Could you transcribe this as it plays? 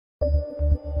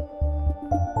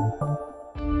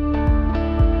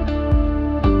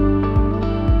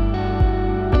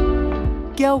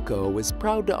Galco is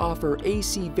proud to offer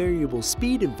AC variable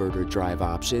speed inverter drive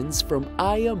options from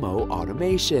IMO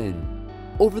Automation.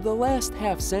 Over the last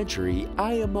half-century,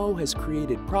 IMO has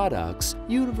created products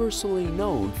universally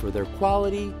known for their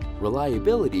quality,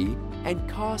 reliability, and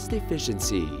cost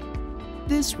efficiency.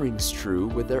 This rings true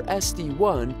with their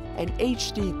SD1 and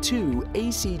HD2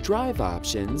 AC drive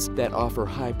options that offer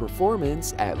high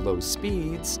performance at low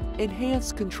speeds,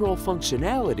 enhanced control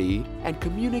functionality, and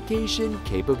communication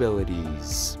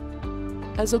capabilities.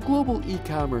 As a global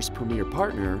e-commerce premier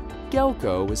partner,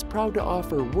 Galco is proud to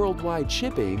offer worldwide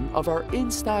shipping of our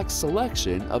in-stock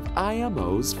selection of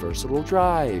IMO's versatile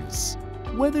drives.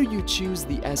 Whether you choose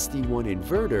the SD1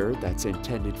 inverter that's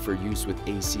intended for use with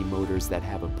AC motors that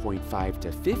have a 0.5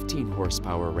 to 15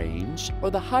 horsepower range, or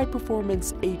the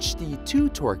high-performance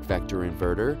HD2 torque vector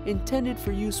inverter intended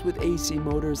for use with AC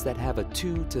motors that have a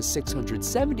 2 to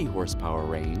 670 horsepower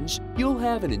range, you'll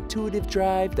have an intuitive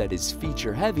drive that is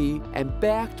feature-heavy and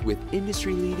backed with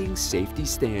industry-leading safety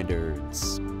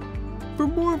standards. For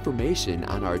more information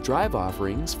on our drive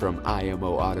offerings from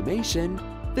IMO Automation,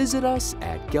 visit us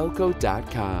at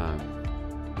galco.com.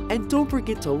 And don't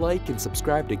forget to like and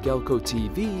subscribe to Galco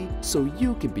TV so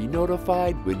you can be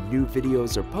notified when new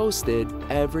videos are posted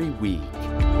every week.